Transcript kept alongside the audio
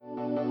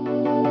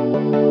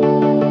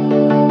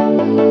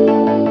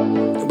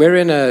we're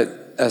in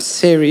a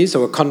series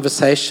or a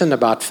conversation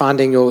about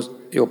finding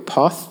your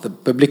path, the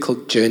biblical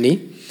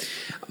journey,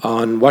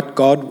 on what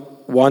God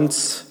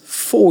wants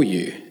for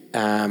you.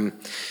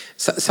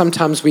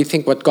 Sometimes we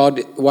think what God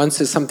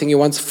wants is something He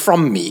wants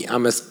from me. I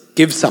must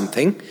give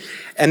something.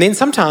 And then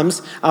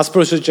sometimes our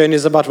spiritual journey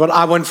is about what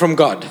I want from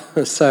God.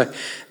 So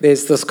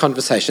there's this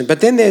conversation.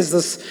 But then there's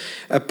this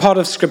part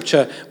of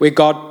Scripture where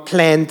God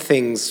planned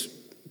things,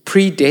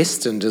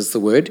 predestined is the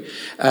word,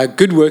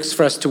 good works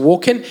for us to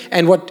walk in,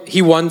 and what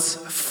He wants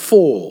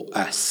for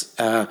us.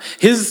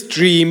 His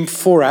dream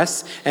for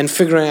us, and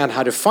figuring out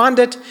how to find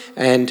it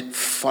and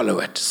follow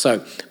it.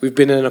 So we've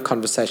been in a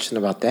conversation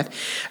about that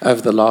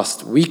over the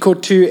last week or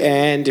two,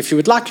 and if you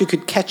would like, you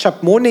could catch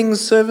up morning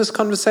service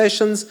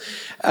conversations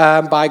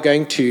by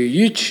going to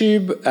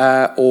YouTube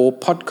or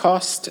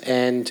podcast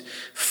and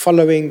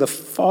following the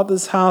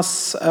Father's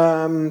House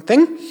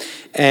thing,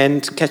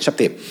 and catch up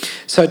there.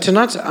 So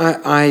tonight,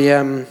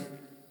 I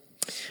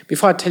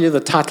before I tell you the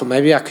title,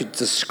 maybe I could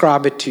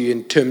describe it to you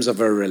in terms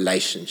of a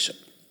relationship.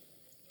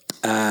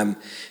 I'm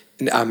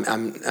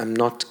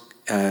not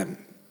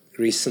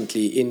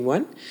recently in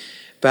one,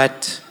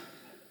 but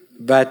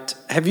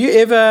have you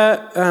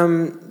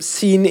ever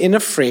seen in a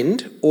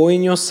friend or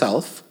in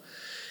yourself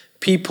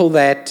people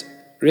that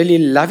really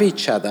love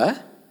each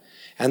other,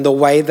 and the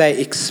way they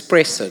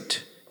express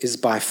it is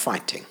by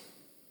fighting?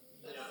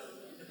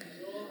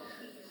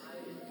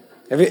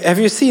 Have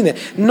you seen it?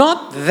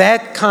 Not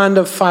that kind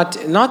of fight,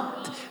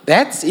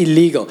 that's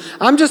illegal.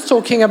 I'm just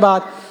talking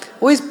about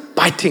always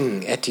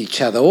biting at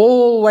each other,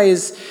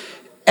 always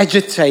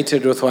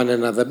agitated with one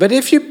another. But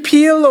if you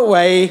peel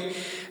away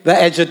the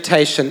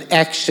agitation,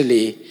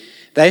 actually,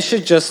 they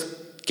should just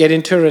get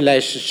into a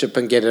relationship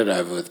and get it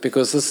over with,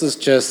 because this is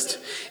just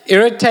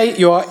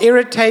you are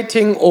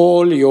irritating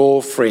all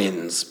your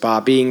friends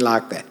by being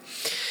like that.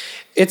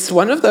 It's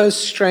one of those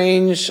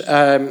strange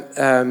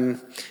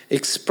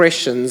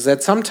expressions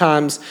that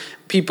sometimes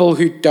people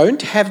who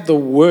don't have the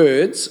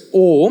words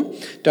or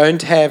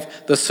don't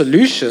have the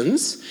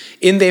solutions,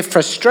 in their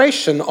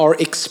frustration are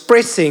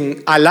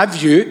expressing, I love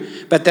you,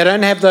 but they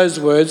don't have those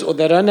words, or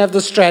they don't have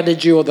the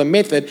strategy or the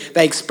method.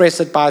 They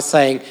express it by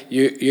saying,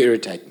 you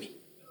irritate me.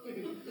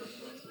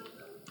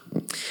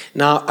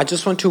 Now, I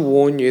just want to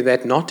warn you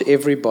that not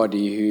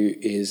everybody who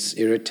is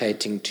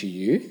irritating to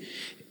you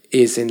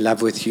is in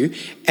love with you,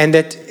 and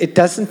that it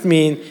doesn't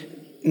mean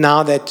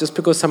now that just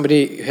because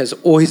somebody has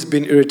always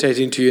been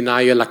irritating to you, now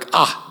you're like,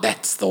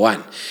 that's the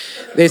one.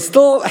 There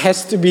still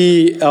has to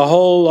be a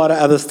whole lot of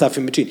other stuff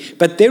in between.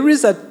 But there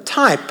is a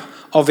type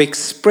of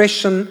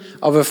expression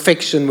of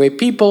affection where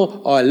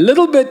people are a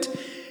little bit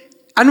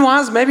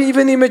unwise, maybe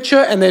even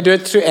immature, and they do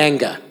it through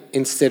anger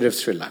instead of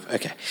through love.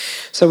 Okay.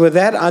 So with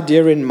that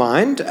idea in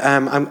mind,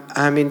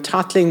 I'm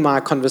entitling my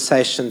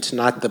conversation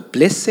tonight, The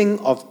Blessing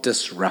of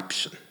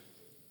Disruption.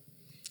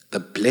 The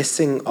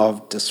blessing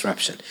of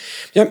disruption.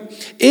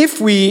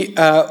 If we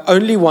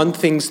only want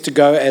things to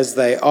go as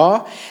they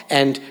are,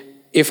 and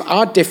if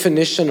our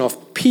definition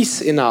of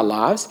peace in our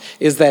lives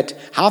is that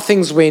how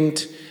things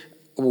went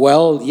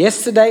well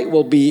yesterday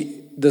will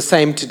be the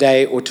same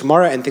today or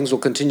tomorrow, and things will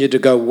continue to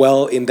go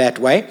well in that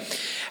way,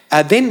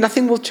 then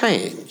nothing will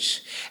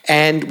change.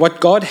 And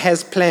what God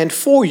has planned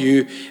for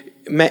you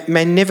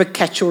may never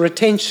catch your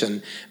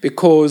attention,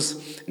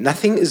 because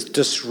nothing is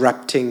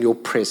disrupting your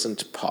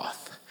present path.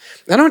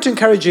 And I want to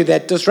encourage you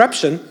that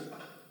disruption,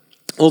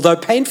 although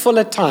painful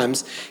at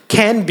times,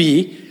 can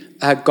be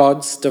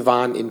God's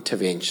divine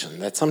intervention.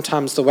 That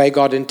sometimes the way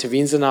God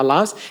intervenes in our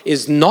lives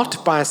is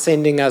not by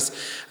sending us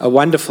a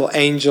wonderful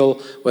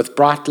angel with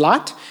bright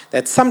light.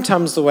 That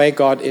sometimes the way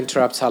God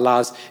interrupts our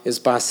lives is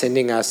by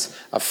sending us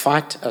a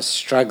fight, a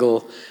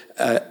struggle,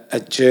 a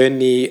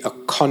journey, a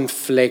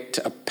conflict,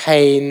 a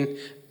pain.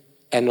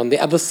 And on the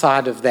other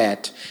side of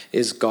that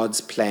is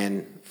God's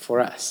plan for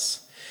us.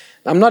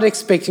 I'm not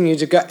expecting you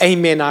to go,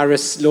 amen,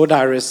 Lord,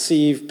 I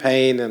receive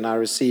pain and I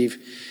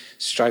receive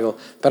struggle.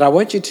 But I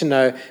want you to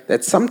know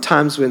that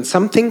sometimes when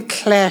something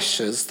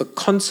clashes, the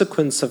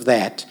consequence of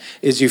that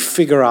is you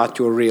figure out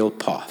your real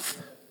path.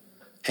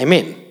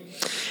 Amen.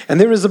 And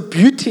there is a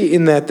beauty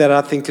in that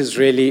I think is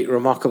really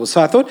remarkable.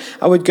 So I thought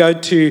I would go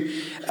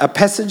to a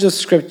passage of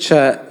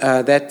Scripture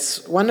that's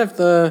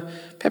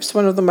perhaps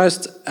one of the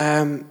most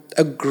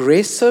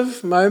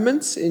aggressive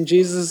moments in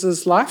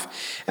Jesus' life.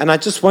 And I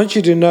just want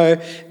you to know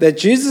that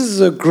Jesus'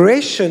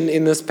 aggression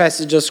in this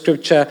passage of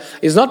Scripture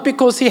is not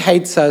because He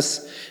hates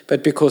us,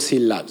 but because He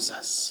loves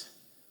us.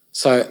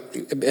 So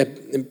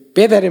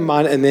bear that in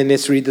mind, and then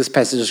let's read this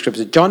passage of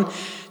Scripture. John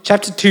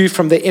chapter 2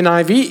 from the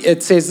NIV,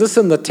 it says this: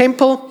 in the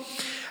temple,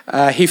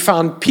 He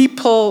found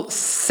people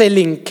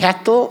selling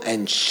cattle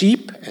and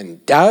sheep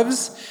and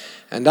doves,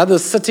 and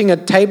others sitting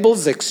at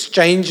tables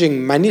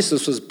exchanging money. So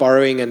this was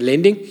borrowing and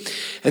lending.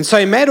 And so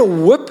He made a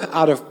whip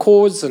out of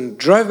cords and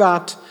drove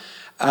out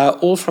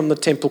all from the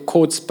temple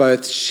courts,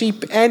 both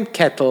sheep and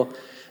cattle.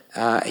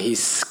 He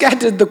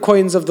scattered the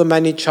coins of the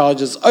money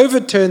changers,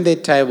 overturned their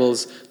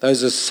tables.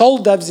 Those who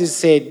sold doves, He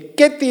said,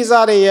 get these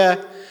out of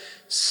here.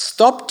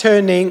 Stop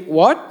turning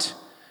what?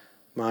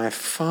 My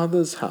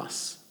Father's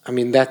house I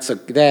mean,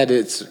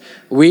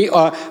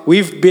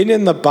 we've been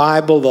in the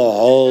Bible the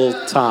whole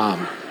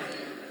time.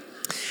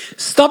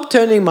 Stop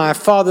turning my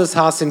Father's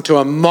house into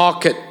a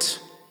market.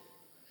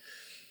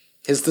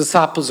 His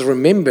disciples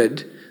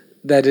remembered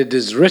that it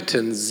is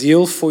written,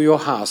 zeal for your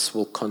house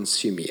will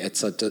consume me.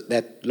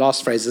 That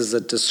last phrase is a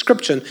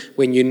description.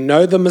 When you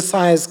know the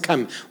Messiah has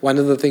come, one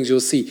of the things you'll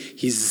see,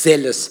 he's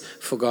zealous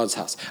for God's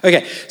house.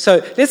 Okay,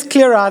 so let's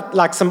clear out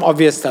like some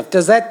obvious stuff.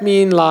 Does that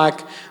mean like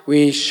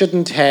we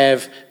shouldn't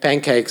have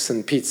pancakes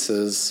and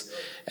pizzas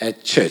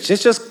at church?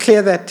 Let's just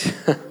clear that.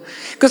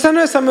 Because I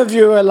know some of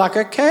you are like,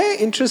 okay,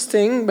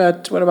 interesting,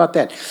 but what about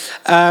that?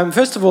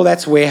 First of all,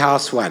 that's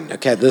warehouse one.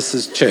 Okay, this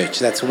is church.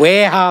 That's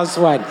warehouse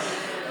one.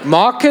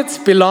 Markets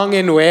belong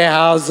in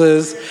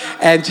warehouses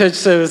and church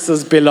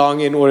services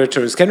belong in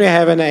auditoriums. Can we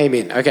have an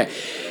amen? Okay.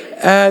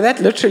 That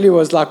literally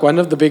was like one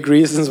of the big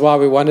reasons why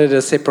we wanted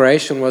a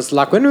separation was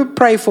like when we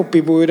pray for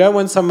people, we don't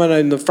want someone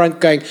in the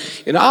front going,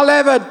 I'll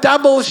have a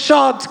double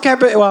shot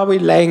while we're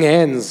laying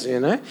hands,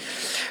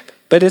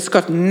 But it's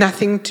got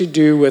nothing to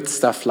do with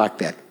stuff like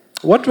that.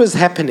 What was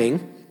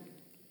happening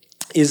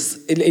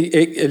is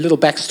a little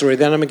backstory.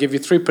 Then I'm going to give you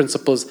 3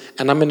 principles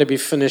and I'm going to be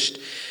finished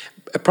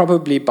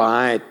probably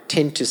by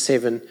 10 to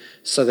 7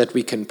 so that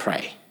we can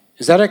pray.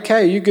 Is that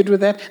okay? Are you good with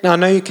that? Now, I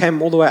know you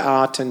came all the way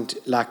out and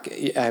like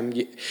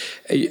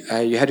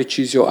you had to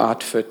choose your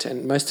outfit,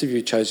 and most of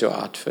you chose your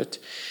outfit.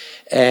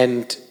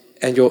 And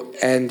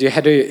you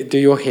had to do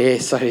your hair.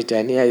 Sorry,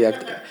 Danny,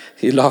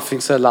 you're laughing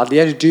so loudly.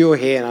 You had to do your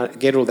hair and I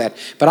get all that.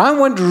 But I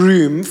want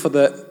room for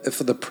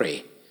the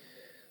prayer.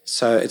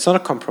 So it's not a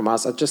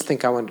compromise. I just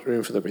think I want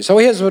room for the prayer. So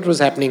here's what was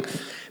happening.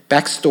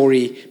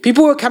 Backstory.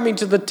 People were coming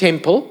to the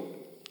temple,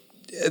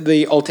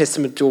 the Old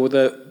Testament or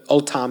the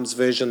old times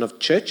version of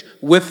church,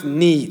 with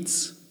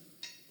needs.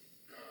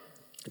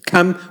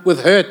 Come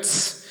with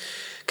hurts.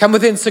 Come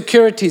with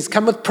insecurities.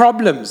 Come with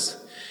problems.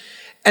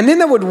 And then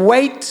they would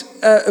wait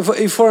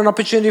for an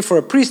opportunity for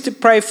a priest to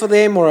pray for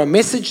them or a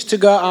message to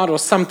go out or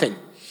something.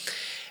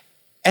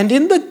 And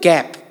in the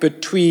gap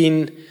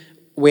between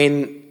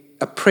when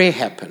a prayer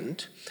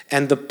happened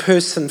and the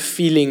person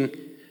feeling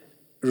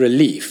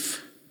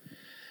relief,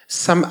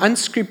 some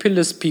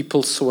unscrupulous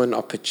people saw an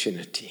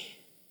opportunity.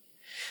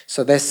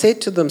 So they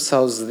said to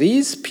themselves,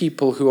 these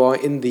people who are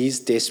in these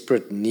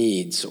desperate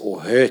needs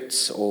or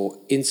hurts or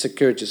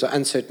insecurities or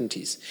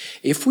uncertainties,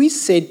 if we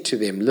said to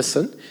them,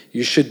 listen,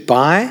 you should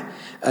buy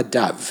a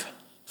dove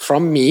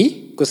from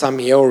me because I'm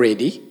here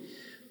already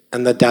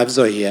and the doves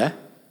are here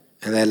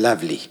and they're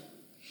lovely.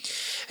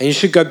 And you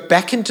should go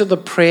back into the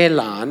prayer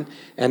line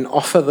and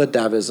offer the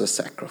dove as a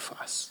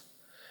sacrifice.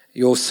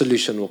 Your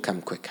solution will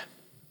come quicker.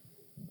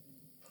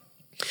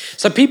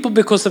 So people,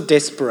 because of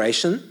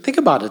desperation, think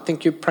about it.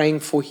 Think you're praying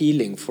for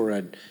healing for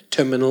a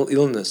terminal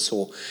illness,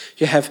 or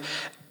you have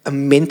a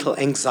mental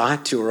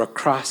anxiety or a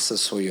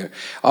crisis, or you're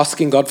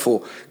asking God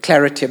for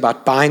clarity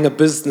about buying a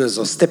business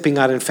or stepping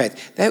out in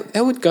faith.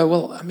 They would go,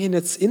 well, I mean,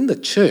 it's in the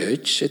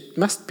church. It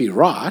must be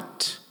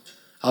right.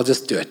 I'll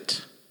just do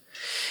it.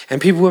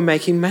 And people were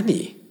making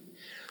money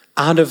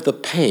out of the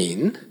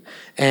pain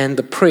and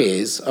the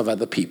prayers of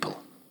other people.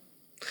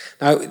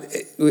 Now,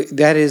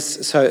 that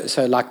is,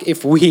 so like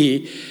if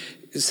we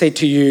say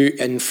to you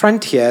in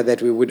front here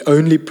that we would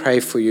only pray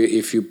for you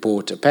if you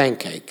bought a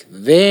pancake,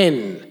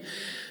 then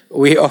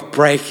we are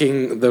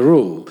breaking the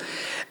rule.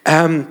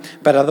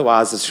 But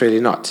otherwise, it's really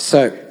not.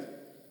 So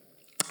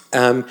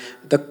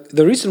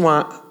the reason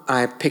why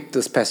I picked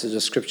this passage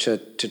of Scripture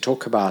to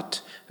talk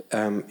about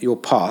your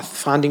path,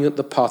 finding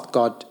the path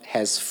God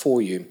has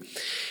for you,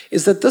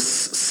 is that this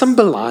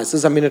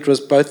symbolizes, I mean, it was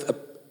both a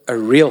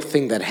real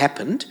thing that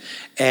happened,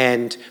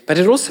 but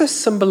it also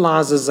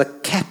symbolizes a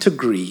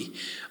category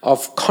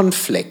of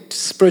conflict,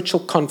 spiritual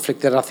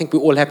conflict that I think we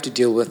all have to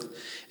deal with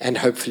and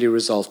hopefully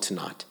resolve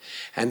tonight.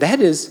 And that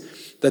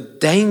is the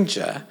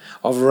danger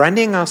of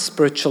running our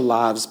spiritual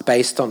lives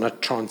based on a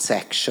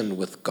transaction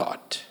with God.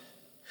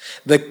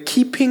 The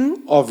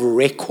keeping of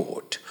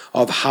record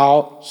of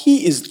how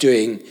He is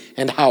doing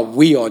and how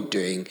we are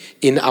doing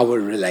in our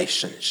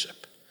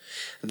relationship.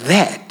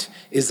 That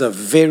is a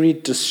very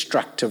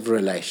destructive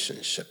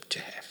relationship to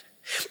have.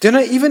 Do you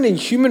know, even in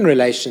human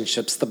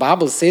relationships, the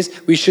Bible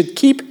says we should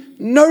keep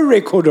no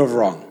record of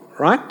wrong,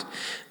 right?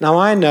 Now,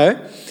 I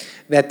know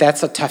that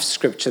that's a tough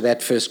scripture,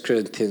 that 1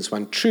 Corinthians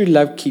 1. True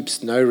love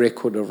keeps no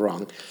record of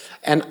wrong.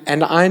 And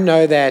I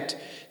know that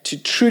to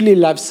truly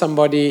love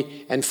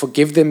somebody and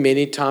forgive them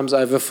many times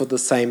over for the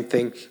same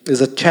thing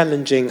is a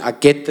challenging, I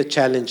get the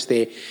challenge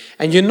there.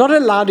 And you're not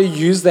allowed to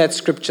use that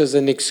scripture as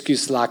an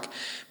excuse like,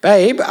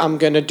 babe, I'm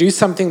going to do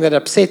something that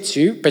upsets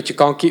you, but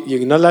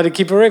you're not allowed to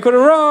keep a record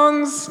of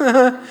wrongs.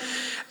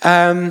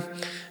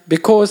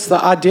 Because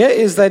the idea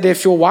is that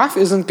if your wife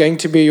isn't going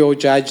to be your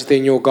judge,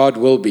 then your God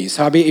will be.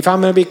 So if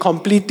I'm going to be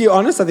completely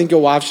honest, I think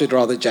your wife should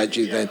rather judge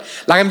you than.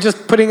 Like, I'm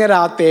just putting it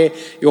out there.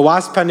 Your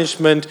wife's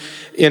punishment,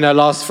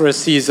 lasts for a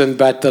season,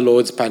 but the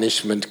Lord's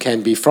punishment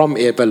can be from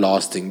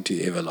everlasting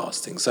to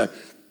everlasting. So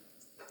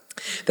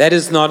that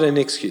is not an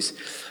excuse.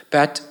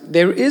 But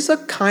there is a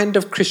kind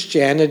of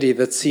Christianity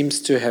that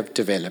seems to have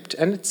developed,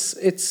 and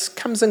it's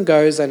comes and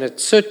goes, and it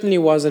certainly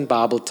was in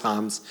Bible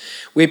times,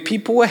 where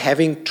people were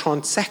having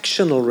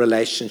transactional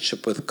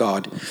relationship with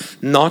God,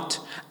 not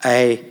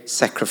a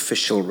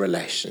sacrificial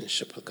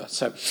relationship with God.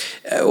 So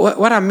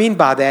what I mean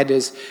by that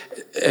is,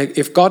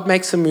 if God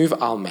makes a move,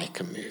 I'll make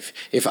a move.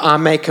 If I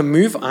make a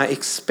move, I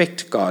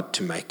expect God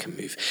to make a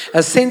move.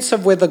 A sense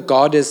of whether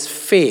God is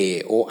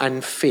fair or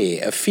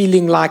unfair, a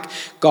feeling like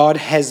God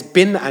has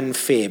been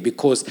unfair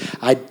because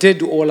I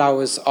did all I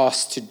was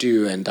asked to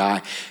do and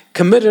I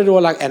committed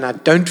and I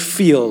don't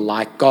feel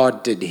like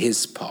God did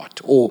his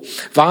part. Or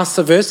vice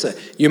versa.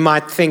 You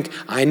might think,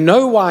 I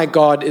know why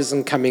God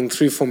isn't coming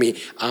through for me.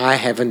 I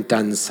haven't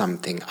done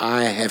something.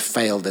 I have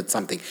failed at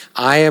something.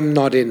 I am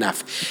not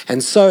enough.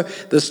 And so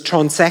this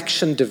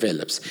transaction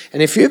develops.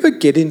 And if you ever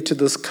get into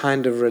this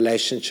kind of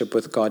relationship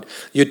with God,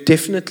 you're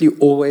definitely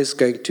always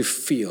going to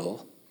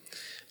feel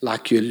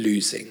like you're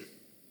losing.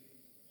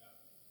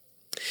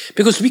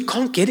 Because we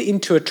can't get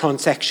into a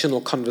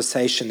transactional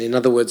conversation, in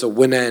other words, a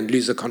winner and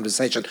loser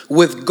conversation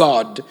with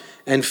God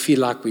and feel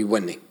like we're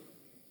winning.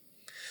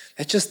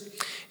 That just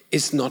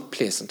is not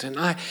pleasant.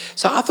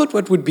 So I thought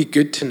what would be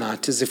good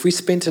tonight is if we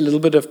spent a little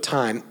bit of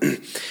time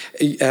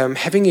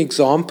having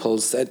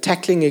examples,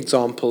 tackling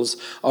examples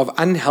of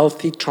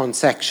unhealthy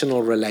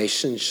transactional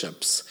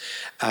relationships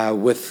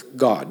with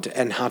God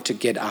and how to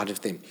get out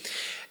of them.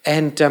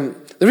 And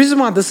the reason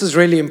why this is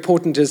really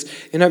important is,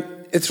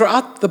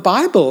 throughout the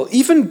Bible,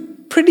 even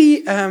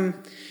pretty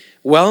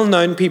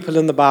well-known people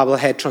in the Bible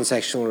had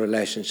transactional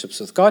relationships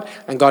with God,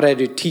 and God had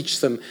to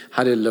teach them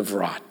how to live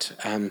right.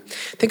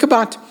 Think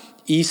about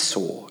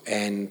Esau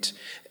and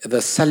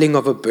the selling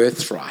of a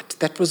birthright.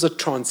 That was a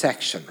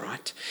transaction,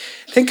 right?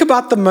 Think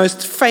about the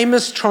most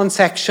famous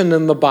transaction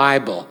in the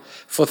Bible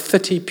for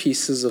 30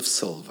 pieces of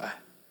silver,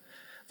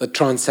 the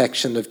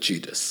transaction of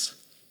Judas.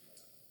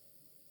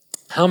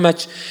 How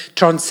much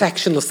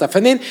transactional stuff.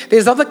 And then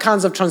there's other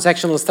kinds of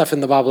transactional stuff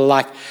in the Bible,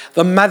 like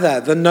the mother,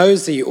 the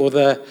nosy, or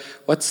the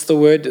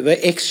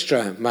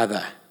extra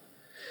mother,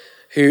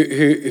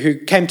 who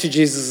came to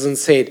Jesus and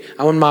said,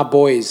 I want my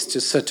boys to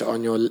sit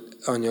on your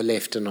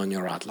left and on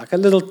your right, like a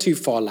little too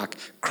far, like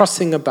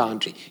crossing a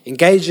boundary,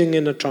 engaging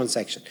in a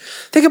transaction.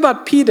 Think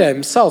about Peter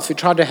himself, who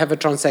tried to have a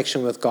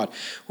transaction with God.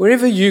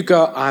 Wherever you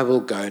go, I will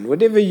go, and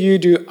whatever you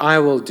do, I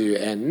will do,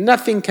 and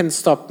nothing can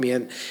stop me.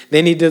 And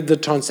then he did the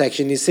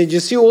transaction. He said,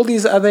 you see all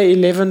these other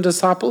 11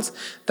 disciples?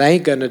 They're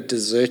going to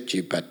desert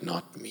you, but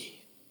not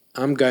me.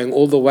 I'm going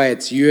all the way.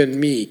 It's you and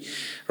me,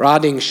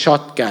 riding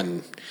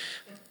shotgun,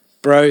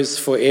 bros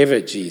forever,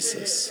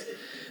 Jesus.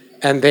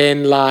 And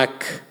then,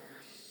 like,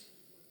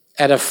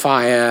 at a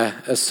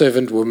fire, a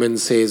servant woman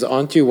says,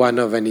 aren't you one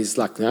of? And he's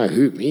like, no,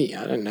 who, me?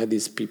 I don't know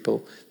these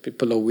people.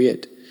 People are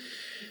weird.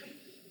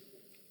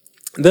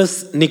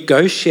 This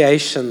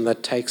negotiation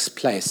that takes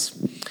place.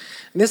 And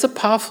there's a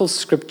powerful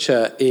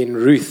scripture in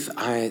Ruth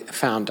I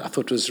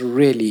thought was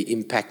really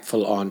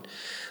impactful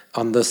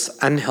on this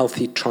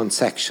unhealthy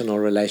transactional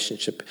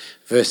relationship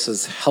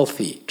versus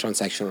healthy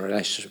transactional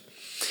relationship.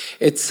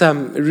 It's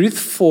Ruth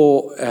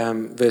 4,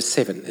 verse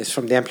 7. It's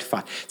from the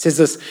Amplified. It says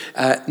this,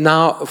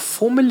 now,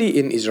 formerly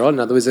in Israel, in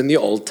other words, in the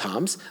old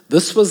times,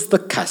 this was the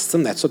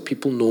custom, that's what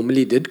people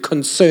normally did,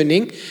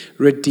 concerning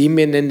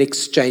redeeming and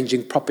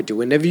exchanging property.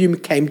 Whenever you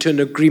came to an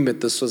agreement,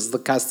 this was the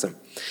custom.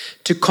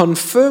 To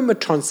confirm a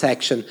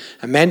transaction,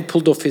 a man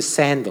pulled off his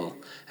sandal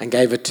and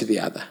gave it to the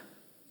other.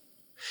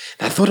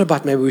 And I thought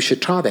about maybe we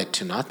should try that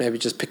tonight, maybe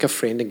just pick a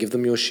friend and give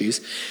them your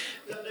shoes.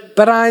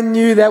 But I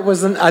knew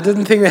I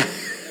didn't think that...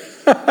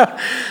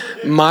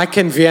 Mike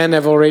and Vian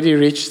have already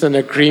reached an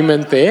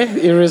agreement there,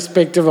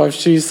 irrespective of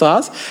shoe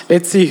size.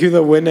 Let's see who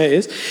the winner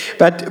is.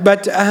 But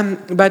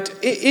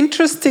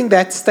interesting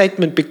that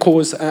statement,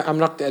 because I'm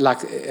not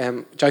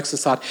jokes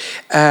aside.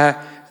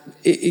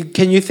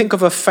 Can you think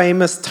of a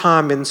famous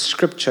time in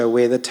Scripture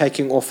where the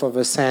taking off of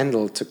a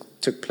sandal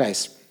took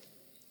place?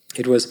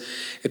 It was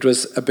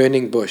a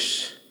burning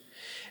bush,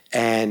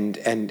 and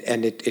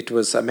it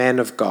was a man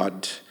of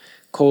God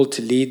called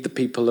to lead the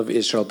people of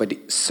Israel, but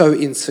so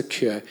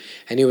insecure.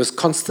 And he was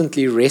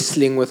constantly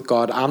wrestling with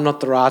God. I'm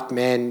not the right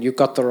man. You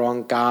got the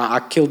wrong guy.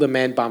 I killed a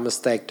man by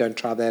mistake. Don't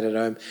try that at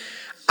home.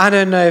 I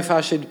don't know if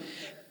I should.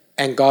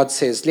 And God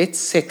says, let's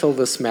settle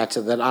this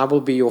matter, that I will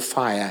be your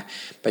fire,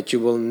 but you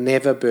will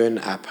never burn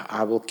up.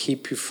 I will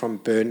keep you from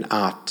burn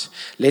out.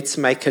 Let's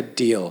make a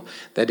deal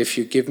that if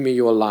you give me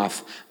your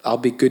life, I'll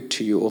be good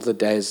to you all the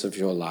days of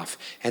your life.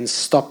 And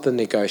stop the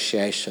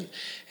negotiation.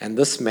 And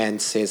this man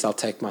says, I'll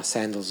take my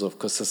sandals off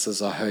because this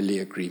is a holy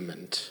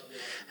agreement.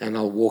 And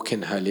I'll walk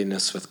in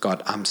holiness with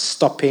God. I'm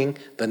stopping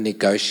the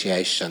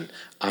negotiation.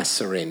 I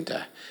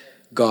surrender.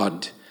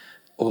 God,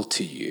 all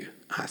to you,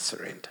 I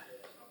surrender.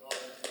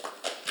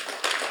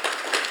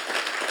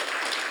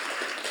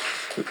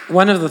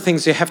 One of the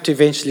things you have to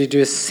eventually do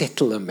is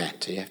settle a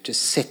matter. You have to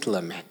settle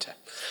a matter.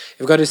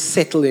 You've got to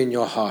settle in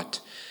your heart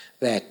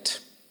that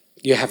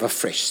you have a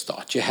fresh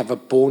start. You have a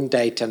born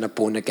date and a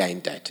born again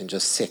date, and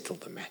just settle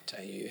the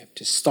matter. You have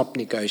to stop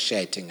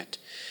negotiating it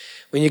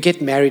When you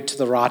get married to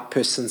the right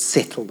person,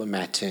 settle the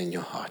matter in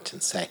your heart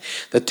and say,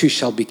 the two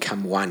shall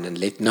become one, and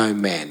let no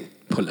man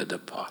pull it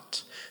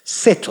apart.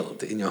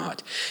 Settled in your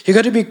heart. You've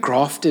got to be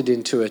grafted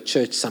into a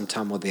church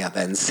sometime or the other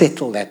and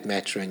settle that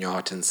matter in your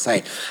heart and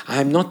say,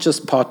 I am not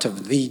just part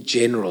of the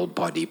general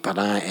body, but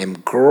I am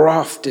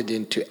grafted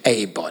into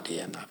a body.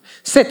 And I've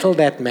settled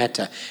that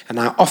matter, and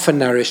I offer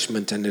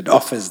nourishment, and it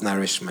offers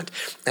nourishment.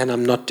 And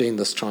I'm not doing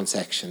this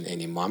transaction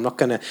anymore. I'm not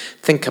going to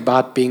think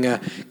about being a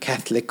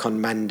Catholic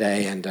on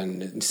Monday and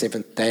a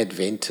Seventh-day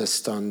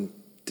Adventist on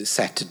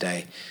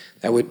Saturday.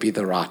 That would be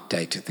the right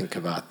day to think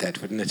about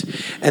that, wouldn't it?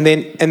 And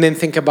then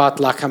think about,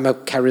 like, I'm a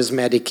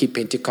charismatic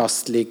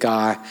Pentecostal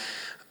guy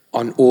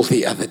on all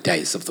the other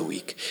days of the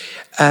week.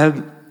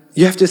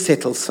 You have to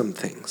settle some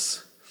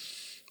things.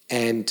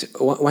 And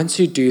once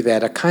you do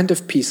that, a kind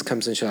of peace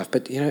comes into your life.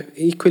 But,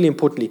 equally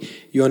importantly,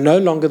 you're no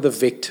longer the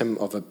victim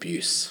of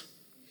abuse.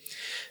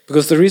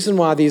 Because the reason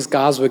why these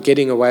guys were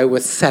getting away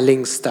with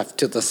selling stuff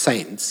to the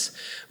saints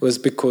was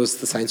because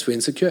the saints were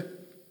insecure.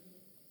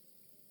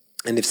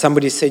 And if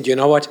somebody said, you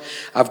know what,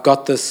 I've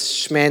got this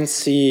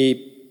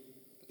schmancy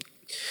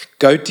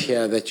goat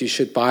here that you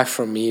should buy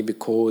from me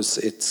because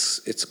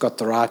it's got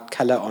the right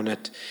color on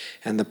it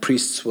and the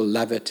priests will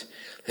love it.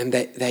 And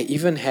they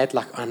even had,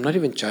 like, I'm not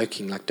even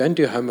joking, like, don't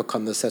do homework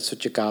on this, that's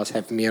what you guys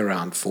have me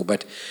around for.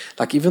 But,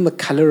 like, even the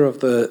color of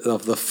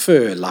the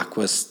fur, like,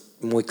 was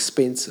more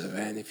expensive.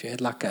 And if you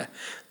had, like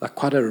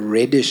quite a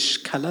reddish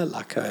color,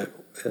 like a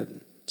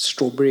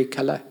strawberry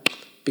color,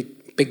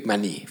 big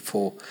money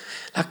for,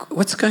 like,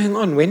 what's going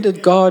on? When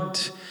did God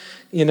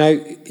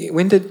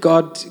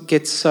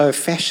get so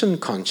fashion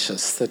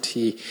conscious that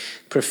he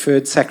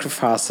preferred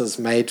sacrifices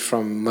made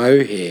from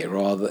mohair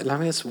rather? I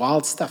mean, it's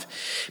wild stuff.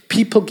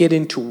 People get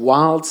into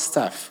wild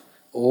stuff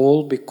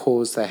all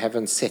because they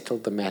haven't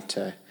settled the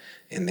matter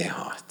in their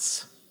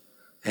hearts.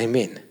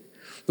 Amen.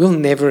 We'll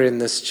never in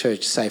this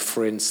church say,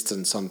 for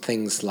instance, on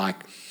things like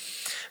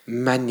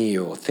money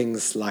or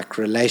things like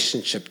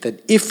relationship,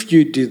 that if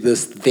you do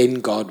this, then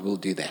God will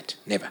do that.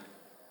 Never.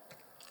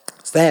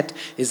 So that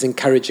is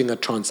encouraging a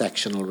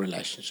transactional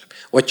relationship.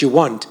 What you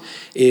want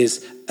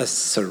is a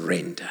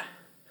surrender.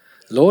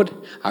 Lord,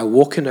 I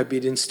walk in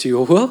obedience to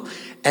your will,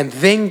 and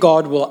then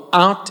God will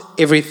out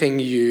everything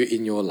you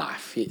in your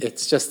life.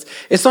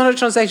 It's not a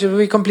transaction. It will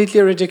be completely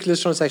a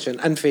ridiculous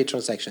transaction, unfair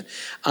transaction.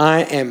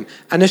 I am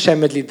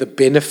unashamedly the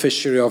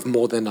beneficiary of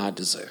more than I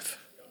deserve.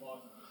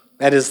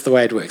 That is the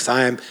way it works.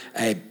 I am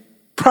a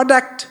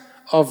product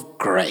of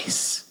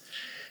grace,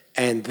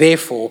 and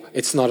therefore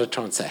it's not a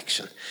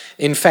transaction.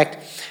 In fact,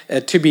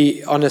 to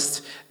be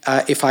honest,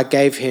 if I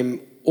gave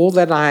him all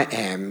that I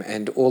am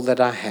and all that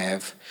I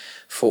have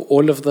for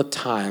all of the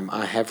time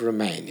I have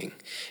remaining,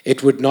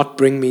 it would not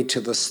bring me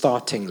to the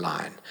starting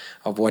line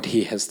of what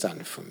he has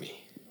done for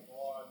me.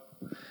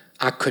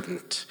 I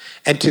couldn't.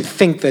 And to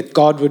think that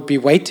God would be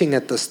waiting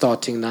at the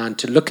starting line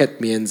to look at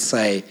me and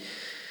say,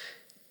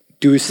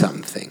 do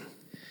something,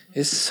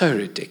 is so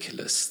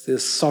ridiculous. The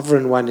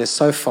sovereign one is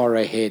so far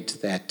ahead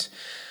that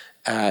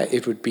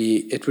it would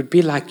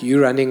be like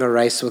you running a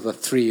race with a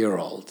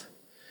 3-year-old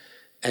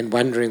and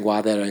wondering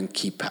why they don't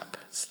keep up.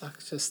 It's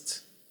like,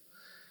 just,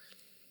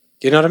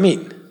 you know what I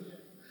mean?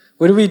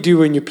 What do we do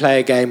when you play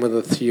a game with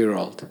a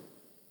 3-year-old?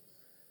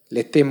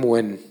 Let them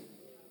win.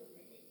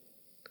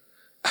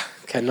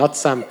 Okay, not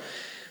some,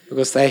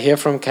 because they're here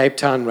from Cape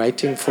Town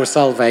waiting for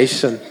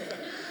salvation.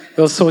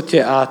 We'll sort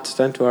you out.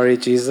 Don't worry,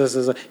 Jesus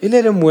is. You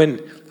let him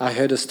win. I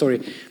heard a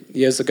story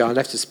years ago. I'll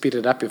have to speed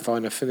it up if I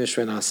want to finish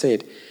when I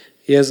said.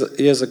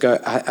 Years ago,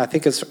 I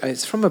think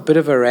it's from a bit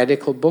of a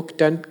radical book.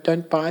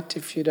 Don't buy it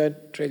if you don't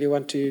really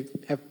want to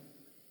have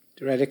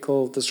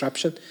radical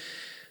disruption.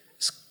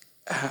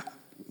 I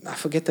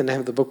forget the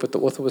name of the book, but the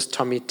author was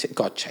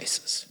God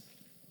Chasers.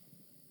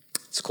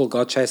 It's called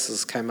God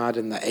Chasers. Came out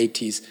in the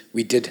 80s.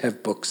 We did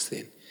have books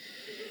then,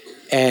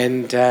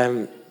 and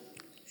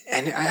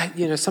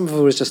some of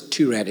it was just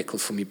too radical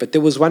for me. But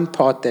there was one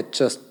part that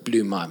just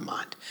blew my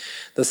mind.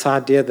 This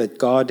idea that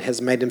God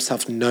has made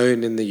himself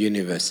known in the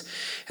universe.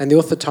 And the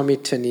author Tommy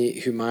Tinney,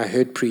 whom I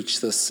heard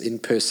preach this in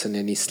person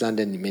in East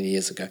London many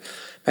years ago,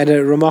 made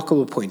a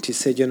remarkable point. He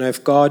said,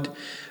 if God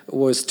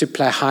was to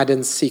play hide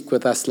and seek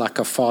with us like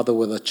a father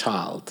with a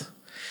child,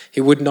 he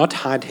would not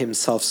hide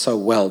himself so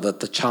well that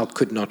the child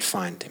could not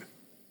find him.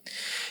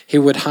 He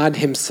would hide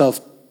himself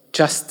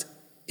just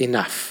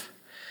enough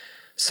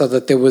so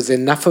that there was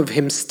enough of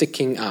him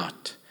sticking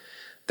out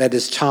that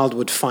his child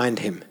would find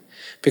him.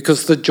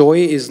 Because the joy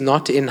is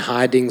not in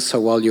hiding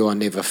so well you are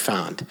never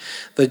found.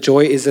 The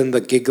joy is in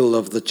the giggle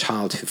of the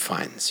child who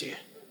finds you.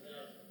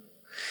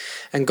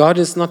 And God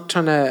is not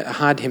trying to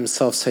hide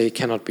himself so he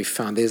cannot be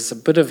found. There's a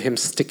bit of him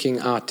sticking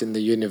out in the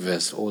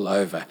universe all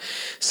over,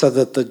 so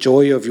that the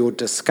joy of your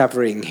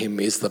discovering him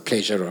is the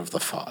pleasure of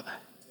the Father.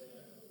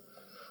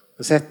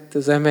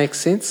 Does that make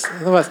sense?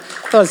 Otherwise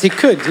he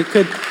could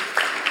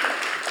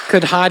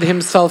hide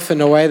himself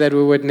in a way that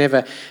we would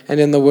never. And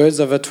in the words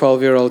of a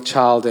 12-year-old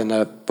child in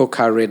a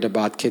book I read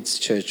about kids'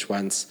 church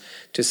once,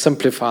 to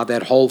simplify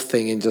that whole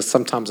thing, and just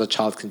sometimes a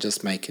child can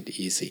just make it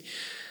easy.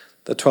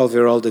 the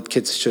 12-year-old at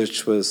Kids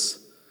Church was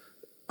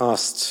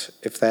asked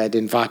if they had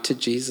invited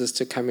Jesus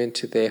to come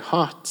into their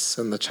hearts,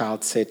 and the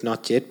child said,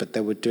 not yet, but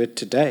they would do it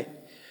today.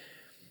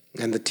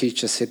 And the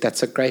teacher said,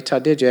 that's a great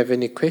idea. Do you have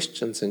any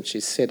questions? And she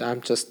said,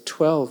 I'm just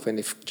 12, and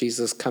if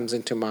Jesus comes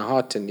into my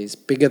heart and he's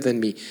bigger than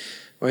me,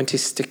 won't he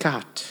stick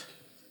out?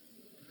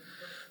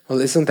 Well,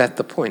 isn't that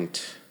the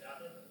point?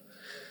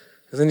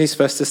 Isn't he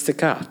supposed to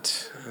stick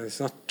out? He's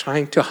not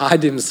trying to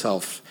hide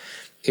himself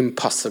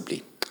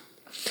impossibly.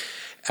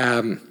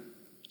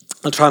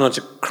 I'll try not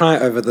to cry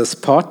over this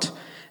part,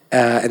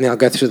 and then I'll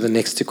go through the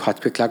next two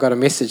quite quickly. I got a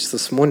message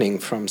this morning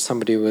from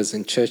somebody who was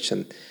in church,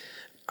 and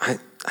I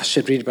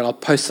should read it, but I'll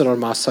post it on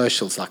my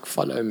socials, like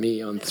follow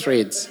me on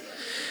Threads.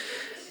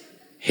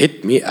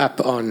 Hit me up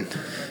on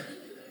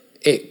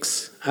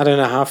X. I don't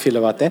know how I feel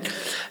about that.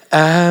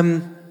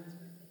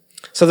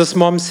 So this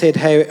mom said,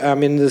 hey,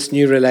 I'm in this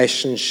new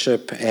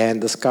relationship,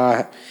 and this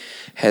guy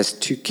has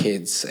 2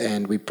 kids,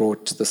 and we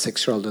brought the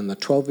 6-year-old and the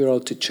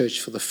 12-year-old to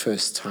church for the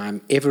first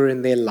time ever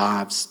in their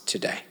lives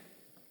today.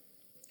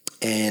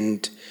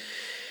 And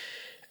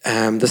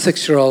the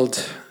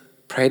 6-year-old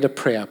prayed a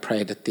prayer I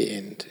prayed at the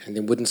end, and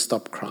then wouldn't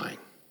stop crying.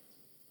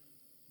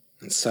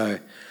 And so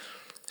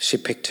she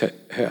picked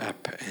her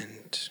up,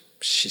 and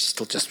she's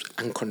still just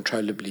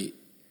uncontrollably.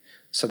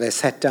 So they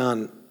sat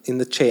down in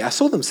the chair. I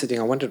saw them sitting.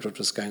 I wondered what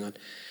was going on,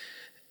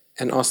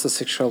 and asked the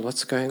 6-year-old,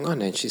 what's going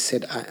on? And she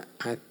said,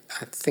 I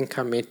think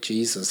I met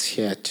Jesus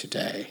here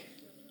today.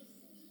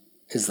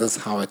 Is this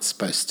how it's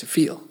supposed to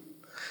feel?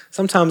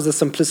 Sometimes the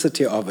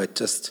simplicity of it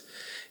just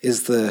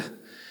is the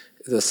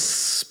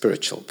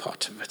spiritual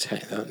part of it,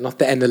 hey? Not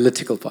the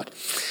analytical part.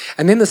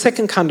 And then the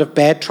second kind of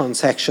bad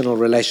transactional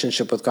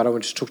relationship with God I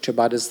want to talk to you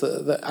about is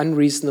the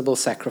unreasonable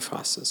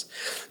sacrifices.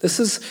 This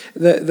is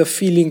the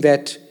feeling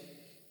that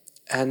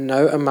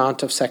no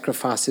amount of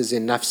sacrifice is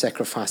enough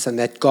sacrifice, and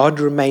that God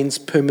remains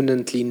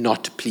permanently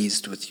not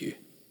pleased with you.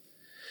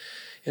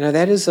 You know,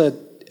 that is a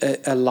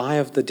lie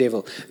of the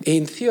devil.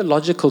 In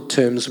theological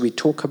terms, we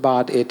talk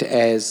about it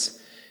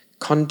as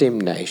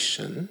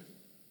condemnation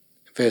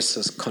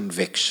versus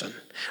conviction.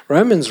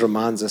 Romans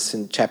reminds us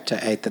in chapter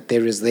 8 that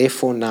there is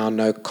therefore now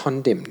no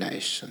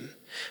condemnation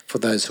for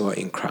those who are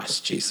in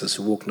Christ Jesus,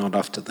 who walk not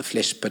after the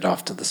flesh but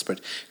after the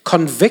Spirit.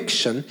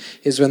 Conviction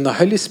is when the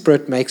Holy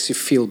Spirit makes you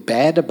feel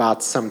bad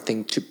about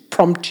something to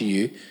prompt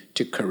you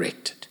to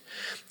correct it.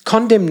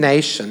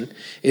 Condemnation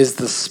is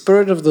the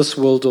spirit of this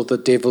world or the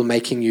devil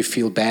making you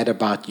feel bad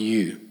about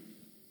you.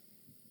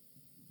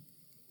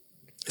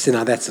 See,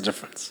 now that's the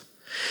difference.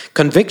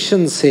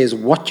 Conviction says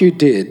what you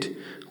did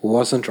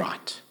wasn't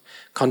right.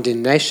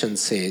 Condemnation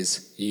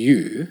says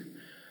you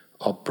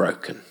are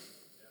broken.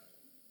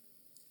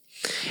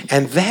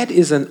 And that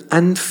is an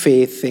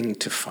unfair thing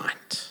to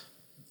fight,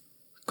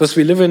 because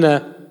we live in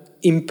an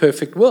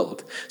imperfect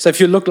world. So if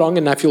you look long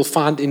enough, you'll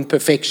find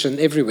imperfection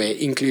everywhere,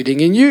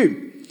 including in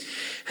you.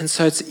 And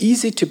so it's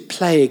easy to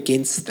play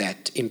against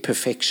that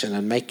imperfection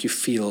and make you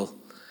feel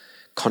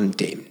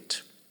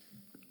condemned.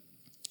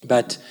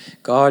 But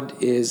God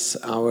is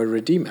our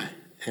Redeemer,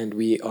 and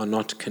we are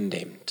not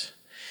condemned.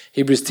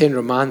 Hebrews 10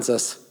 reminds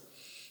us,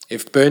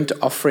 if burnt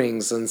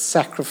offerings and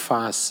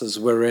sacrifices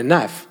were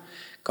enough,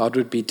 God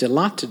would be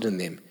delighted in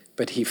them,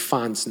 but he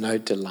finds no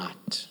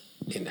delight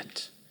in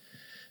it.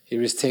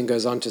 Hebrews 10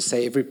 goes on to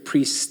say, every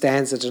priest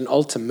stands at an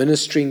altar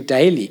ministering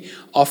daily,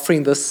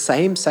 offering the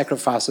same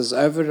sacrifices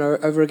over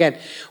and over again,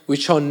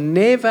 which are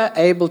never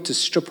able to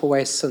strip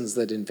away sins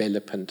that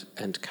envelop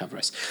and cover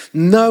us.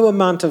 No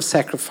amount of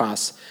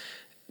sacrifice,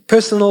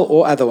 personal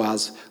or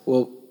otherwise,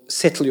 will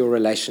settle your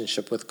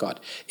relationship with God.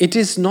 It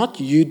is not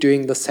you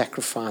doing the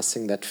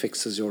sacrificing that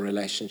fixes your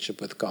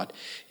relationship with God.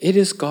 It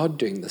is God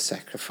doing the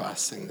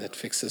sacrificing that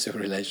fixes your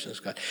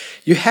relationship with God.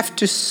 You have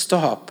to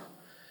stop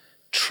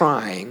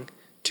trying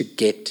to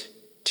get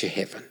to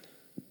heaven.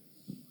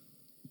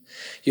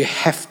 You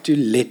have to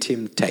let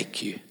him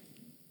take you.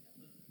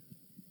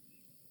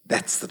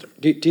 That's the difference.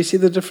 Do you see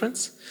the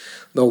difference?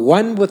 The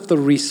one with the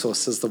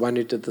resources, the one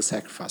who did the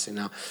sacrificing.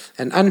 Now,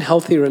 an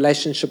unhealthy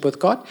relationship with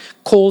God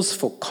calls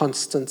for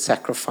constant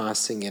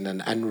sacrificing in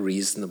an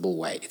unreasonable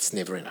way. It's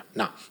never enough.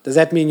 Now, does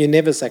that mean you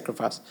never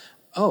sacrifice?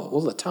 Oh,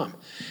 all the time.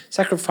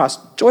 Sacrifice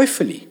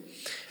joyfully,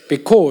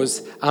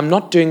 because I'm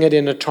not doing it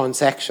in a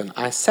transaction.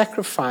 I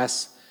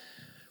sacrifice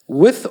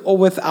with or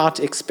without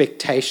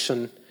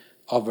expectation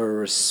of a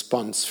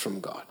response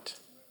from God.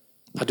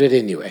 I do it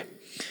anyway.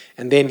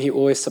 And then he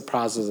always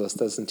surprises us,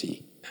 doesn't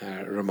he?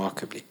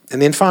 Remarkably.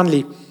 And then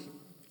finally,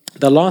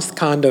 the last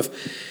kind of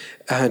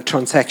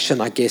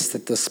transaction, I guess,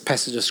 that this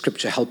passage of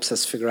Scripture helps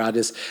us figure out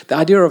is the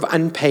idea of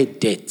unpaid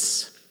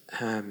debts.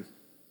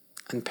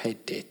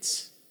 Unpaid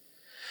debts.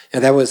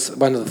 And that was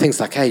one of the things,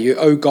 like, hey, you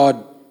owe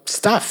God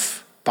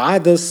stuff. Buy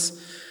this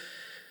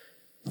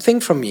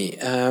thing from me.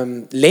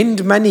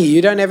 Lend money.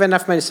 You don't have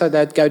enough money. So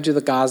they'd go to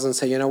the guys and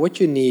say, you know what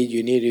you need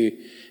to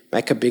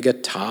make a bigger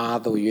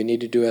tithe, or you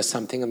need to do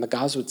something. And the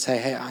guys would say,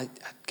 hey, I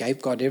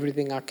gave God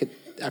everything I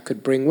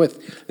could bring with.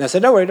 And I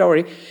said, don't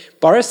worry.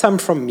 Borrow some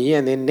from me,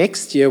 and then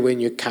next year when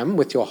you come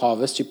with your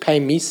harvest, you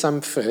pay me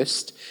some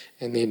first,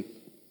 and then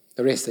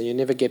the rest, and you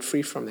never get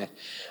free from that.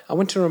 I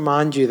want to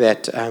remind you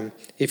that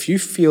if you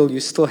feel you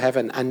still have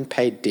an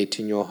unpaid debt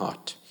in your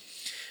heart,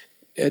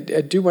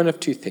 do one of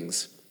two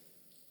things.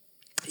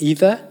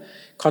 Either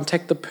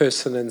contact the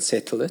person and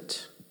settle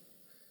it,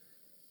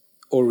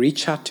 or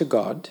reach out to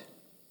God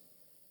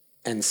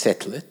and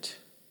settle it.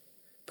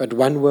 But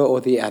one way or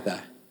the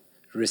other,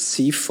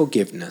 receive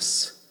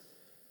forgiveness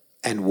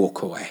and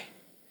walk away,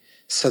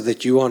 so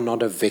that you are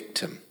not a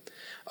victim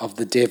of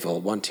the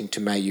devil wanting to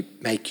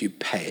make you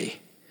pay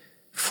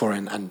for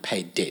an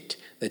unpaid debt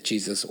that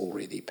Jesus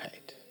already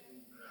paid.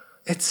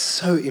 It's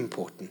so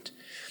important.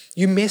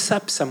 You mess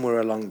up somewhere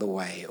along the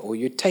way, or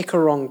you take a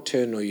wrong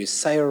turn, or you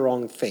say a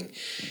wrong thing.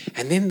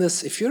 And then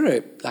this, if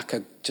you're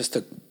just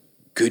a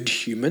good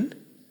human,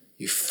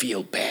 you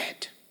feel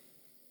bad.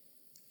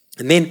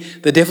 And then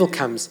the devil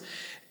comes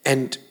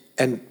and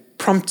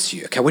prompts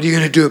you, okay, what are you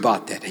going to do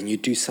about that? And you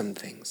do some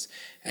things.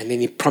 And then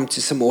he prompts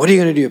you some more, what are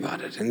you going to do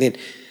about it? And then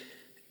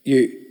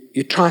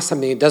you try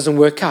something, it doesn't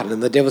work out.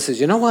 And the devil says,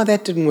 you know why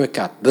that didn't work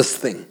out? This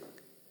thing.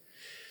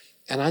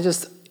 And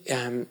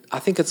I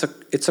think it's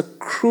a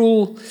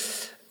cruel,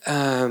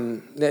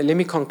 let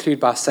me conclude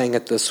by saying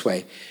it this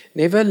way.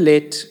 Never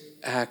let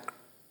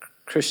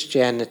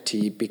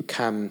Christianity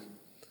become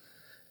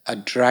a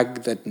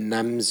drug that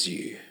numbs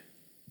you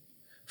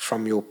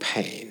from your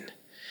pain.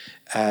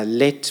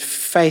 Let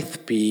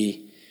faith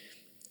be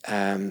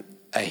a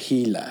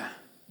healer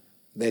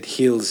that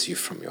heals you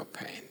from your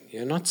pain.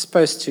 You're not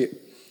supposed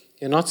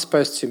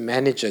to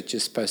manage it. You're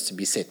supposed to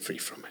be set free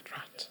from it,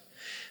 right?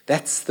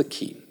 That's the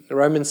key.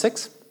 Romans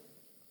 6.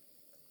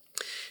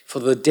 For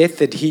the death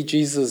that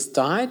Jesus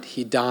died,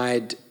 he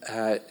died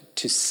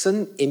to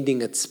sin,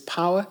 ending its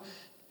power,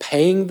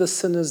 paying the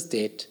sinner's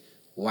debt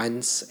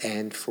once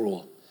and for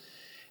all.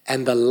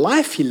 And the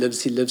life he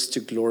lives to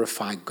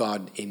glorify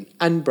God in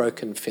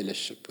unbroken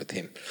fellowship with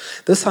him.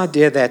 This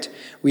idea that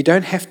we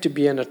don't have to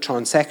be in a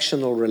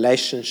transactional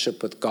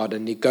relationship with God, a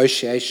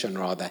negotiation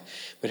rather.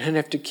 We don't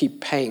have to keep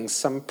paying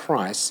some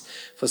price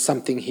for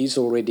something he's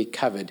already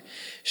covered,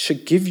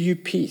 should give you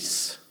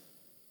peace.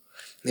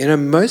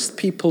 Most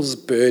people's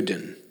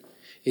burden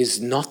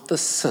is not the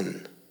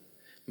sin.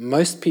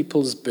 Most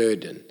people's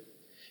burden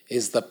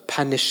is the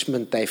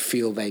punishment they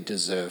feel they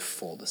deserve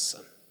for the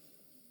sin.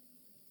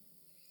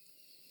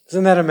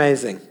 Isn't that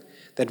amazing?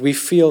 That we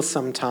feel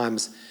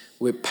sometimes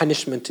where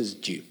punishment is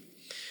due.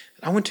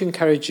 I want to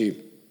encourage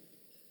you,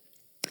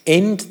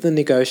 end the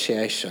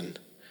negotiation,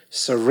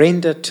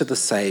 surrender to the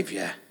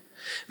Savior,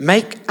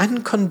 make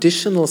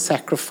unconditional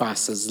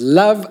sacrifices,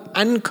 love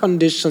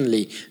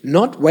unconditionally,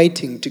 not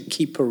waiting to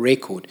keep a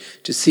record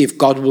to see if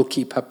God will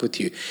keep up with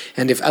you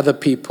and if other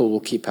people will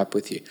keep up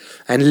with you.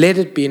 And let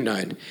it be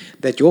known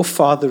that your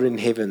Father in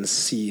heaven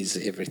sees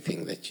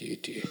everything that you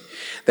do.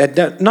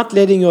 That not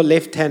letting your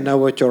left hand know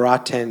what your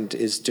right hand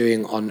is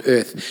doing on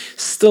earth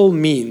still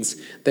means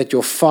that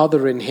your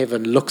Father in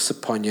heaven looks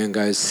upon you and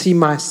goes, see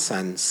my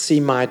son, see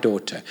my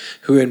daughter,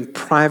 who in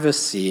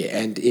privacy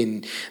and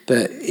in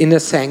the inner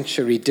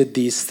sanctuary did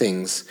these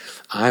things.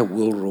 I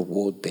will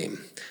reward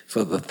them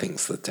for the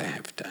things that they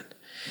have done.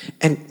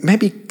 And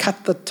maybe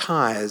cut the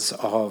ties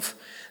of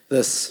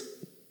this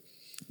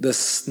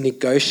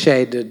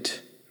negotiated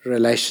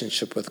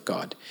relationship with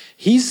God.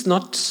 He's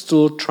not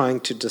still trying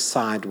to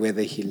decide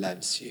whether he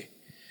loves you.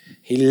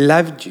 He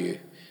loved you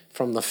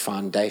from the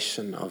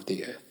foundation of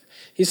the earth.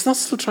 He's not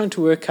still trying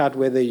to work out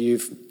whether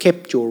you've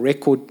kept your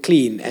record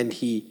clean and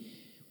he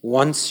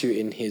wants you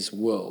in his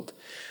world.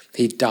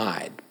 He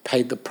died,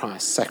 paid the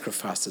price,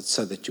 sacrificed it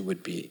so that you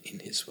would be in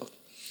his world.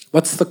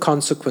 What's the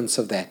consequence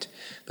of that?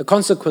 The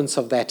consequence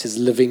of that is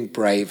living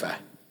braver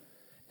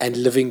and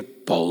living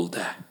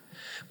bolder,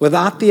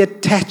 without the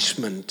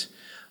attachment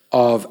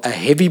of a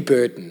heavy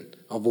burden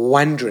of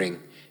wondering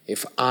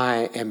if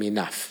I am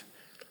enough.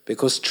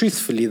 Because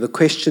truthfully, the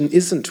question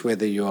isn't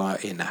whether you are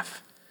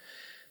enough.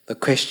 The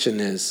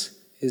question is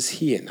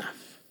he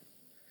enough?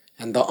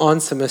 And the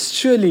answer must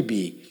surely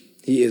be,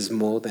 he is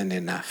more than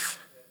enough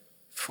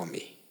for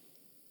me.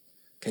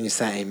 Can you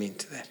say amen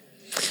to that?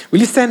 Will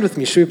you stand with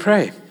me? Shall we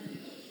pray?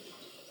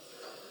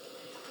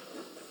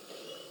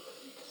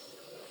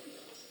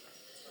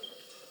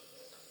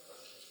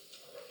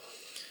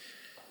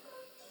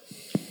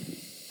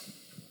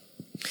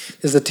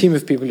 There's a team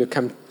of people who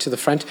come to the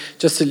front.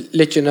 Just to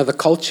let you know the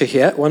culture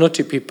here, one or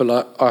two people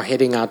are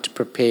heading out to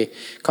prepare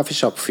coffee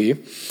shop for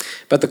you.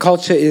 But the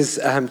culture is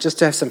just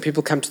to have some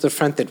people come to the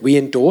front that we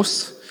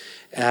endorse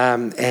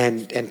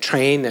and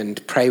train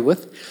and pray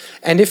with.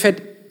 And if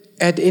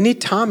at any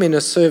time in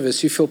a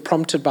service you feel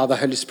prompted by the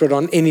Holy Spirit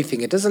on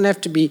anything, it doesn't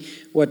have to be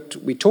what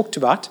we talked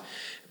about,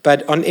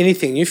 but on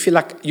anything, you feel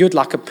like you'd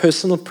like a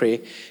personal prayer,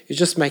 you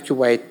just make your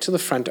way to the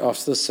front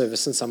after the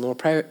service and someone will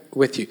pray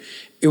with you.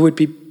 It would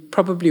be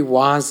probably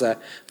wiser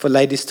for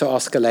ladies to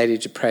ask a lady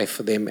to pray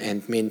for them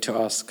and men to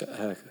ask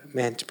a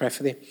man to pray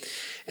for them.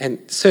 And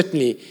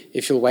certainly,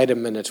 if you'll wait a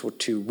minute or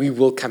two, we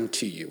will come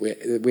to you.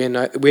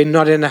 We're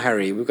not in a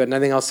hurry. We've got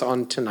nothing else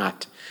on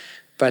tonight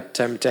but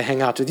to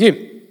hang out with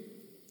you.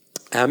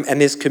 And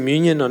there's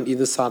communion on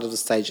either side of the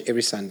stage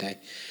every Sunday.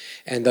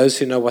 And those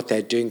who know what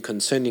they're doing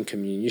concerning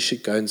communion, you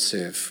should go and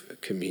serve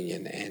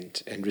communion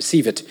and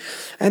receive it.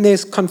 And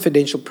there's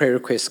confidential prayer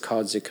request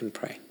cards you can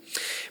pray.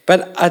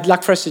 But I'd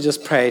like for us to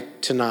just pray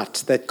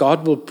tonight that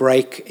God will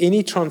break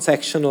any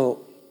transactional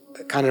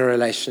kind of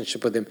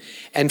relationship with him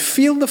and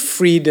feel the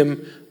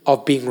freedom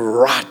of being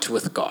right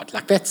with God.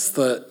 Like that's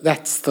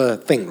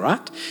the thing,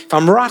 right? If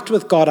I'm right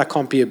with God, I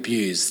can't be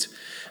abused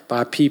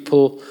by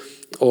people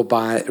or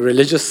by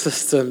religious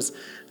systems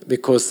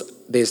because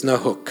there's no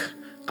hook.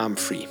 I'm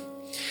free.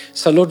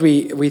 So Lord,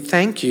 we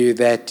thank you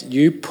that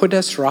you put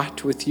us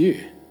right with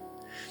you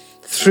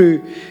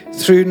through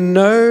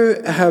no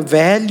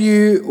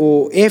value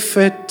or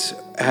effort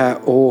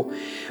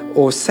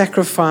or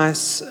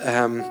sacrifice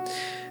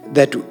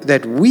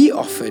that we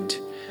offered.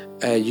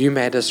 You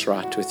made us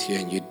right with you,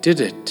 and you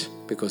did it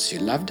because you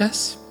loved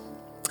us,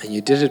 and you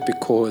did it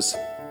because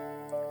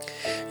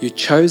you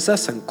chose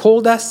us and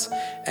called us,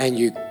 and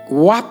you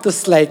wiped the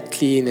slate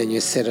clean, and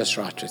you set us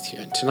right with you.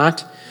 And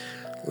tonight,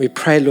 we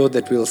pray, Lord,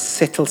 that we'll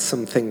settle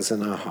some things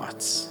in our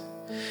hearts.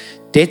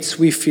 Debts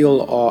we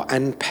feel are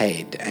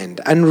unpaid,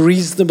 and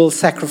unreasonable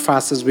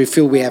sacrifices we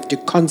feel we have to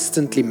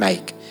constantly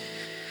make,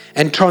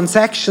 and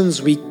transactions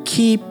we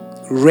keep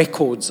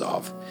records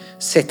of.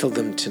 Settle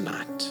them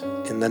tonight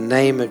in the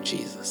name of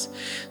Jesus,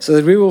 so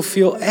that we will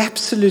feel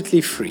absolutely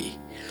free.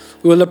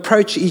 We will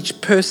approach each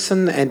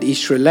person and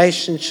each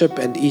relationship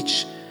and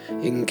each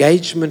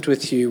engagement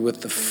with you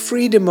with the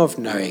freedom of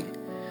knowing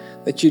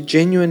that you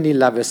genuinely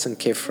love us and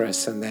care for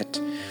us, and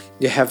that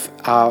you have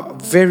our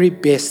very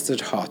best at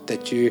heart,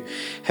 that you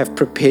have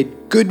prepared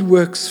good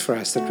works for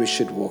us, that we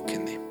should walk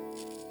in them.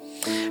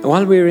 And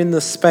while we're in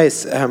this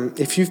space,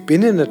 if you've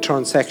been in a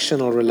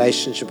transactional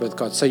relationship with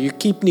God, so you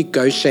keep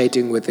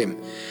negotiating with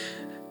him,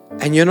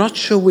 and you're not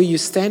sure where you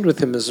stand with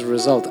him as a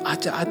result,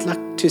 I'd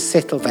like to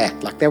settle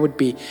that. Like that would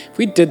be, if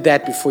we did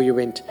that before you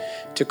went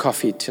to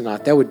coffee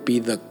tonight, that would be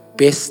the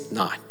best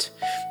night.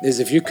 Is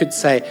if you could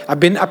say, I've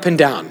been up and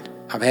down.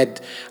 I've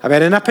had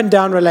an up and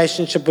down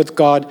relationship with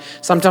God.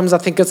 Sometimes I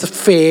think it's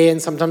fair,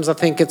 and sometimes I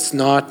think it's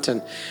not.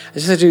 And I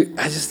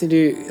just need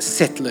to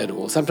settle it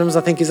all. Sometimes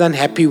I think he's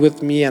unhappy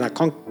with me, and I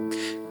can't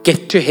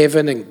get to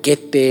heaven and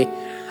get there.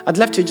 I'd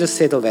love to just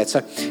settle that.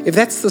 So if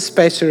that's the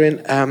space you're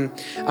in, I'm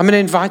going to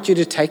invite you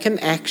to take an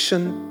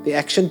action. The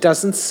action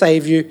doesn't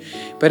save you,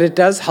 but it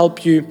does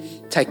help you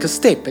take a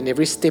step, and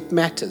every step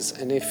matters.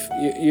 And if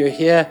you're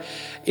here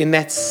in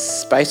that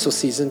space or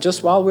season,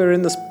 just while we're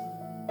in this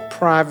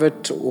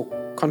private or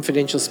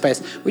confidential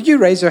space, would you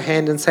raise your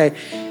hand and say,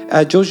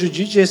 George, would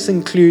you just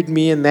include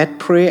me in that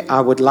prayer? I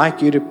would like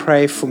you to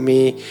pray for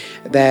me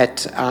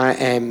that I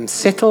am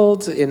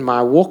settled in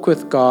my walk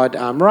with God,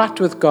 I'm right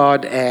with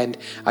God, and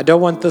I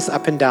don't want this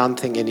up and down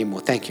thing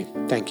anymore. Thank you.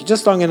 Thank you.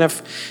 Just long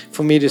enough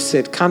for me to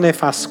sit. Kind of,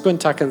 if I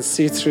squint, I can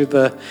see through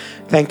the...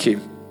 Thank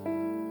you.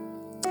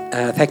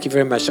 Thank you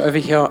very much. Over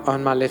here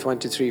on my left, 1,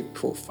 2, 3,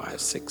 4,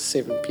 5, 6,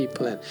 7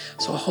 people, and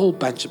so a whole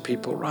bunch of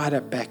people right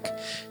up back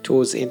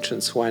towards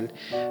entrance 1.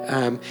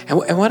 And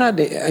what I'd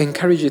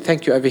encourage you,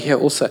 thank you over here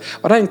also,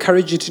 what I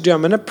encourage you to do,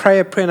 I'm going to pray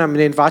a prayer and I'm going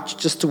to invite you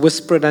just to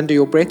whisper it under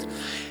your breath.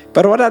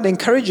 But what I'd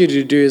encourage you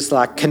to do is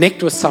like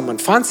connect with someone.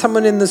 Find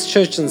someone in this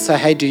church and say,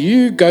 hey, do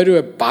you go to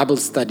a Bible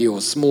study or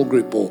a small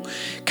group, or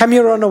come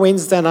here on a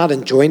Wednesday night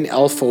and join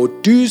Alpha, or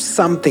do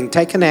something,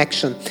 take an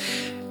action,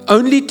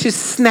 only to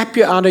snap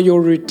you out of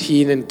your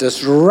routine and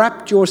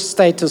disrupt your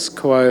status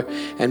quo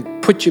and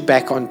put you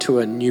back onto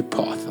a new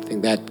path. I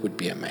think that would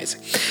be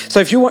amazing.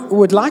 So if you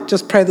would like,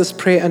 just pray this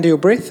prayer under your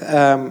breath,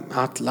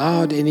 out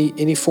loud,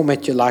 any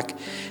format you like.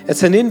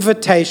 It's an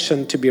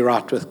invitation to be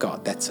right with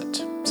God. That's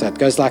it. So it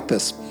goes like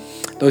this.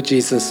 Lord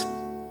Jesus,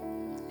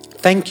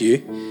 thank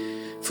you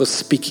for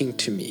speaking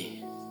to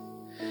me,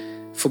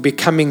 for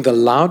becoming the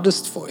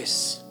loudest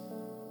voice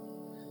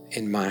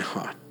in my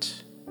heart.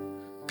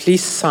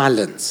 Please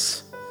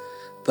silence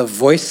the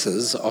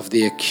voices of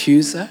the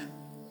accuser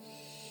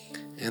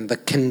and the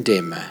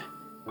condemner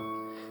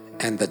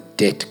and the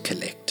debt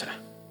collector.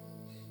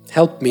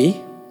 Help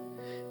me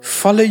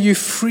follow you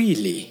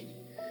freely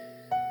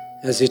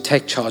as you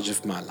take charge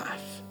of my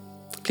life.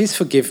 Please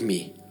forgive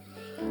me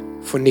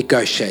for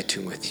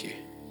negotiating with you.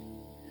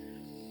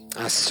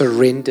 I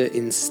surrender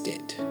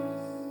instead,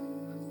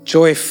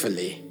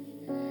 joyfully,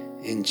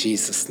 in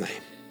Jesus'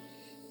 name.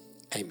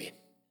 Amen.